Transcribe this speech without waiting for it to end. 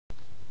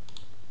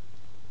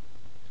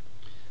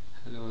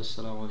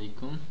Assalamu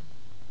alaikum.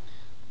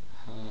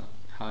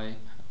 Hi,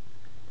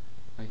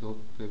 I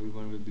hope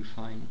everyone will be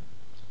fine.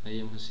 I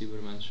am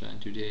Hasibar Mansha,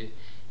 and today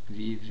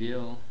we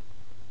will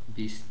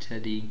be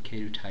studying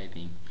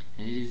karyotyping,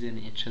 and it is an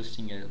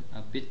interesting,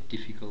 a bit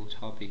difficult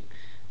topic,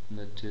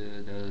 but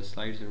the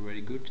slides are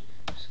very good,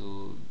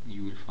 so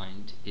you will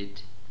find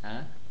it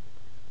a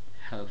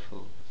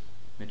helpful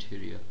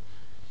material.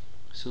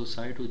 So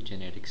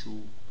cytogenetics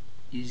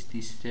is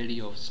the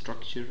study of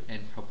structure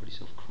and properties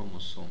of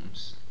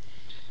chromosomes.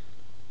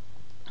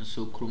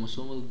 So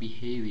chromosomal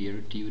behavior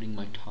during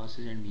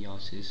mitosis and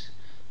meiosis,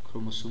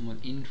 chromosomal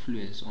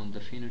influence on the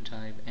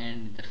phenotype,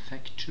 and the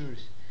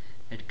factors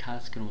that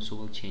cause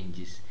chromosomal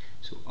changes.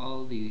 So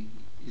all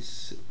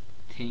these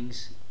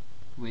things,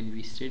 when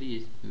we study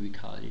it, we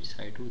call it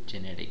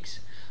cytogenetics.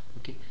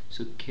 Okay,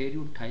 so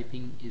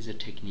karyotyping is a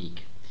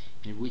technique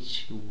in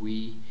which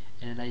we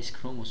analyze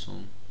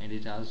chromosome, and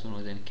it also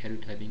known as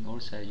karyotyping or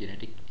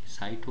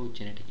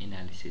cytogenetic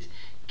analysis.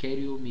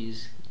 Karyo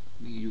means,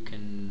 you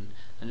can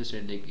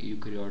understand like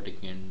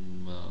eukaryotic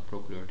and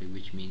prokaryotic,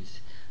 which means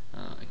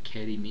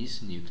kary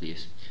means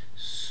nucleus.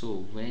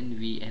 So when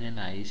we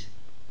analyze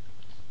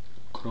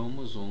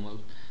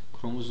chromosome,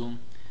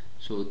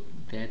 so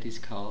that is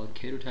called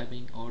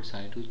karyotyping or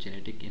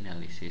cytogenetic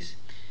analysis,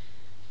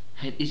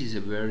 and it is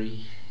a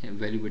very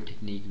valuable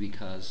technique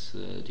because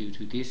due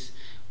to this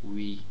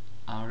we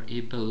are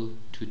able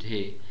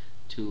today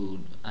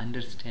to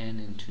understand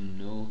and to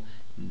know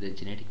the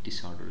genetic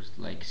disorders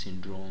like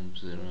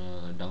syndromes,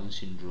 Down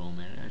syndrome,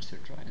 and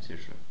etc.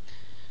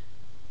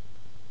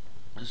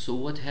 So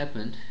what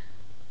happened?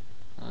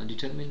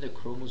 Determine the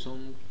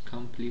chromosome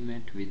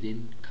complement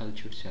within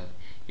cultured cell.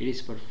 It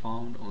is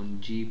performed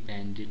on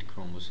G-banded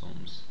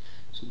chromosomes.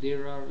 So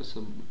there are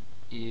some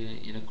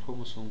in a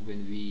chromosome,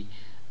 when we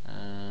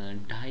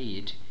dye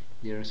it,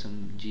 there are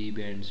some G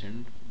bands,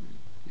 and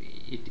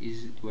it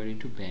is divided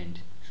into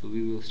band. So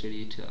we will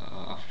study it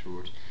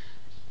afterwards.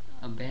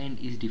 A band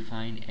is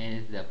defined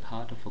as the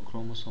part of a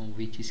chromosome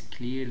which is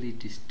clearly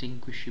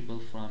distinguishable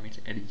from its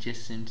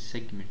adjacent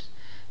segments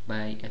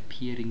by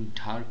appearing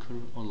darker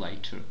or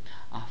lighter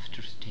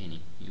after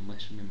staining. You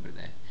must remember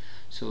that.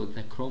 So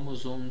the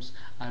chromosomes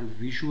are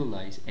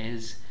visualized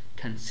as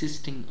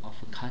consisting of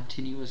a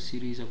continuous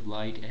series of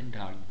light and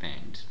dark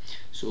bands.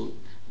 So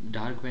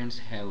dark bands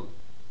have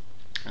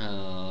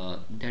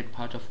that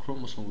part of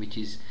chromosome which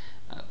is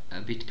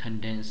a bit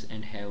condensed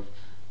and have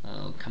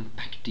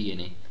compact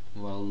DNA,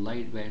 while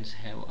light bands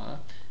have a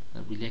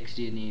relaxed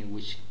DNA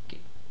which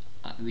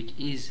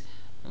is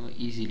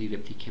easily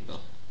replicable.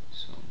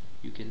 So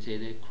you can say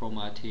that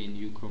chromatin,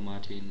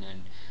 euchromatin,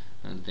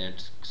 and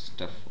that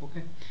stuff.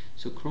 Okay,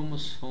 so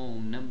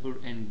chromosome number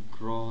and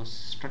gross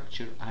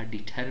structure are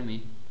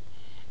determined,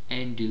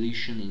 and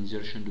deletion,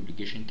 insertion,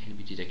 duplication can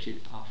be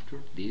detected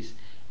after this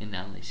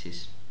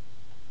analysis.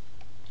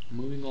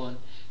 Moving on,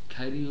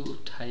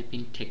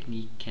 karyotyping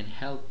technique can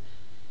help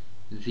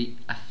the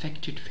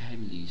affected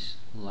families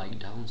like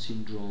Down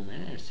syndrome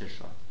and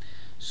etc.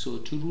 So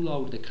to rule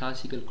out the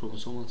classical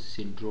chromosomal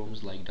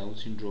syndromes like Down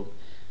syndrome,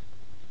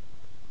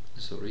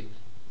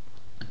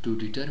 to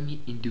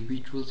determine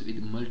individuals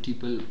with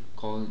multiple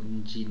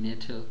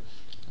congenital,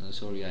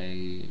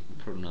 I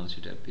pronounced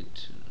it a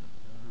bit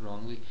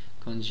wrongly,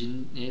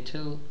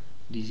 congenital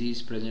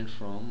disease present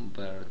from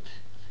birth,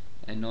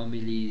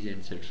 anomalies,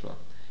 etc.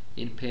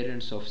 in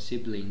parents of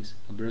siblings,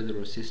 a brother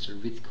or sister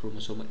with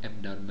chromosomal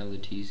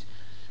abnormalities,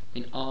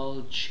 in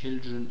all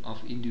children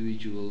of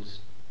individuals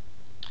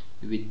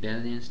with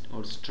balanced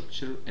or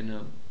structural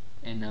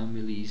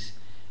anomalies,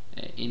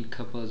 in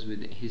couples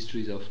with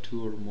histories of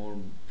 2 or more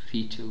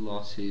fetal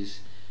losses,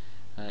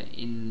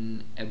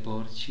 in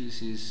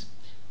abortuses,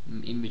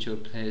 immature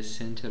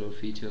placental or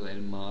fetal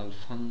and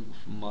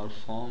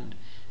malformed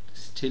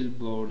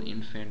stillborn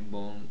infant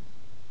born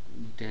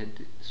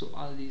dead. So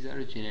all these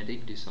are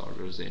genetic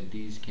disorders, and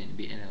these can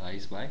be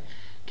analyzed by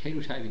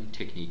karyotyping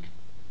technique.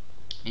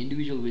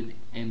 Individual with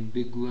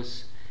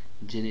ambiguous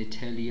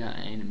genitalia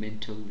and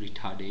mental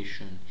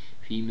retardation,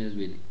 females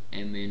with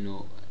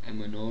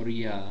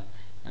amenorrhea,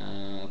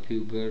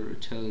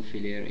 pubertal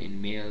failure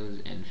in males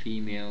and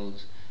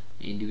females,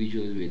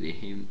 individuals with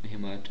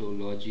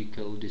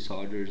hematological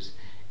disorders,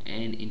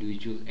 and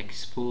individuals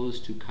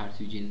exposed to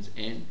carcinogens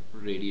and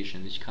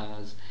radiation which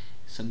cause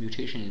some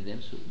mutation in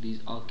them. So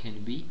these all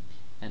can be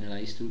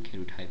analyzed through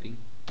karyotyping.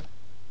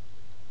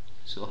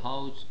 So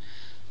how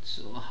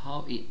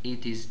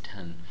it is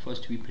done?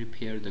 First we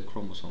prepare the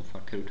chromosome for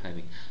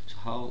karyotyping. So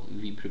how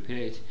we prepare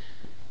it?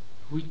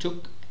 We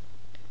took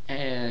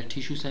a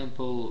tissue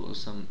sample,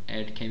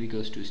 add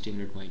chemicals to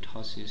stimulate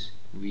mitosis.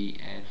 We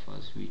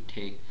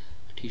take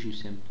a tissue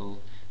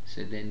sample,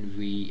 so then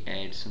we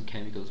add some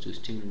chemicals to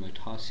stimulate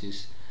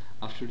mitosis.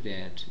 After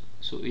that,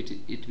 so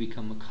it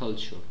become a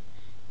culture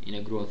in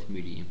a growth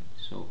medium.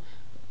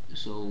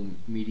 So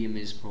media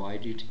is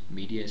provided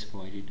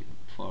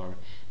for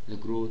the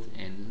growth,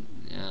 and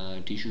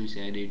tissue is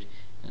added.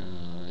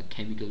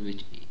 Chemical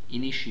which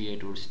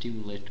initiate or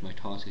stimulate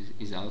mitosis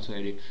is also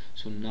added.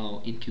 So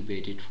now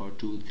incubated for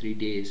 2-3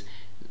 days.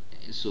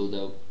 So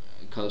the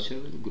culture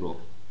will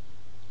grow.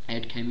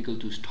 Add chemical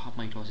to stop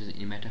mitosis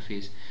in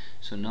metaphase.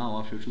 So now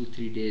after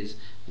 2-3 days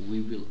we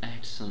will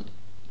add some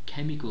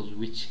chemicals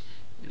which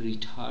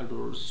retard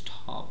or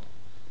stop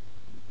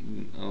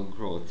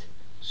growth,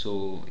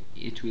 so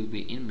it will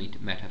be in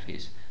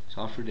metaphase.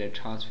 So after that,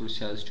 transfer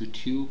cells to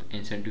tube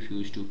and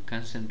centrifuge to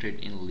concentrate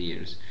in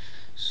layers.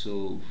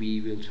 So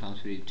we will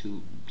transfer it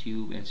to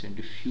tube and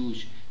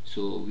centrifuge,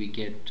 so we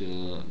get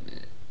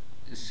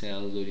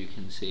cells, or you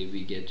can say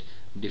we get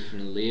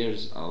different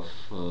layers of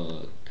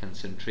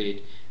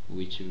concentrate,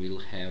 which will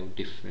have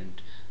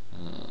different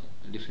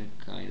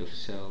kind of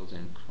cells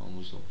and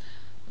chromosomes.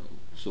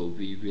 So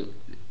we will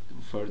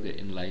further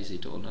analyze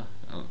it on a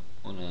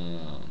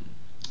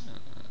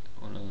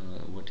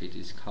what it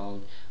is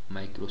called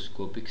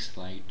microscopic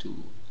slide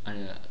to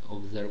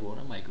observe on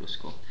a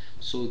microscope.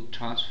 So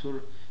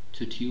transfer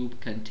to tube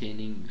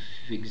containing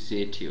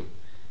fixative.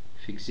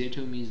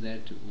 Fixative means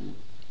that,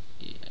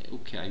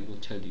 okay, I will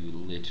tell you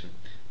later,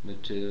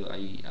 but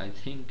I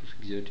think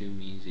fixative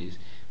means is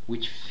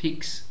which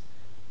fix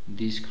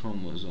this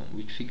chromosome,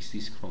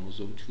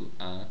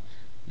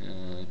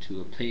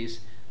 to a place,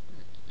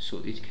 so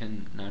it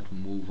cannot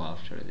move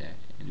after that,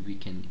 and we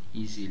can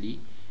easily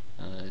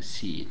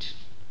see it.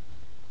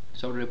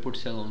 So I put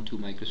cell onto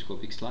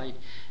microscopic slide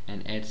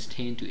and add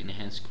stain to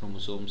enhance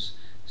chromosomes.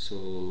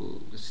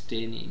 So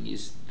staining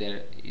is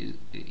there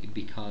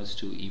because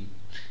to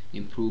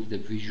improve the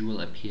visual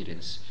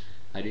appearance.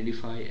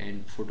 Identify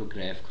and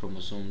photograph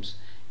chromosomes,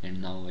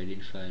 and now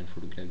identify and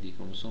photograph the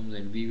chromosomes,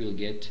 and we will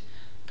get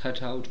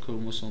cut out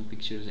chromosome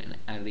pictures and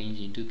arrange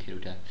into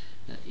karyotype.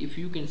 If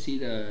you can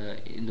see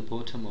in the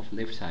bottom of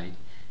left side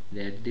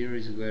that there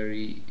is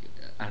very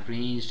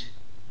arranged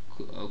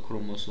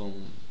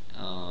chromosome,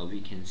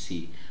 we can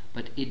see,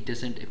 but it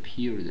doesn't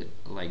appear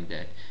like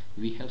that.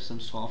 We have some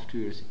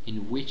softwares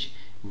in which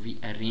we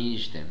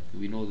arrange them.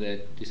 We know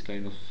that this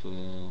kind of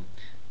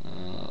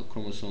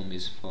chromosome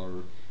is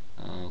for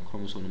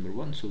chromosome number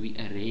 1, so we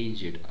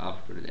arrange it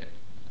after that.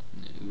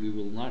 We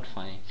will not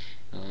find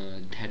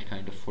that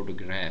kind of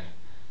photograph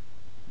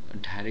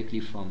directly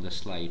from the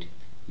slide.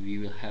 We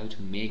will have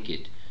to make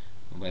it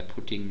by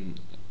putting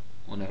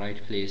on the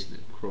right place the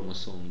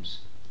chromosomes.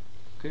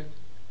 Okay,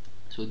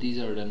 so these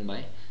are done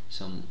by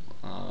some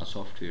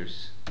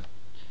softwares.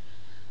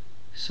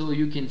 So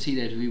you can see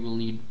that we will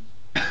need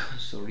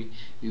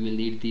we will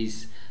need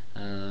these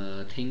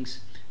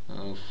things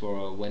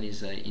for one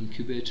is an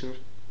incubator,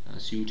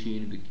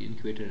 CO2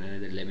 incubator, and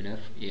another laminar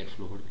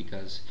airflow hood,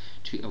 because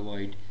to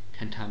avoid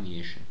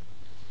contamination.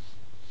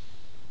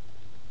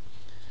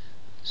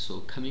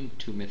 So coming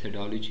to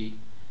methodology,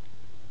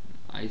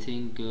 I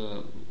think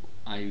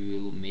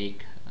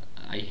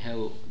I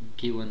have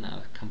given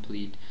a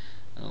complete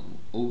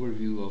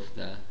overview of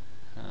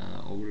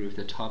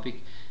the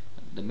topic.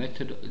 The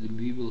method,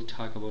 we will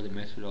talk about the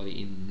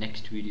methodology in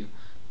next video,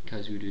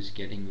 because video is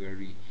getting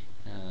very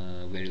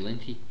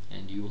lengthy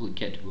and you will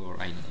get bored,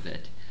 I know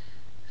that.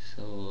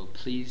 So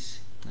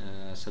please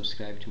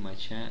subscribe my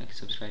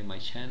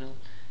channel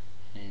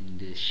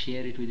and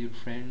share it with your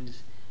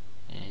friends,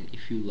 and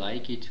if you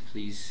like it,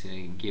 please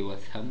give a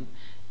thumb.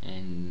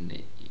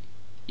 And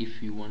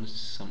if you want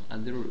some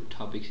other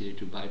topics related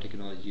to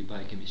biotechnology,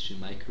 biochemistry,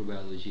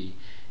 microbiology,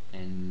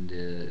 and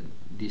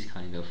this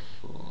kind of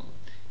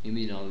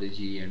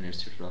immunology and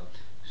etc.,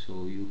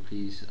 so you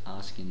please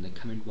ask in the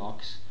comment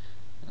box,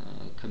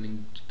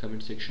 comment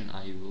section.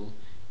 I will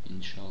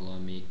inshallah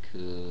make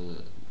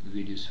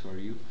videos for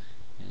you,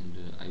 and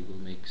I will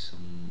make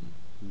some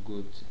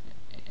good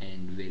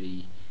and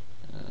very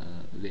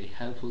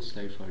helpful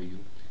slide for you.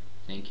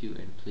 Thank you,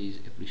 and please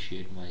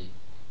appreciate my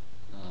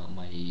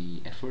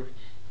effort,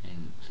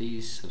 and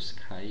please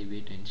subscribe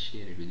it and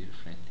share it with your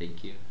friend.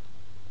 Thank you.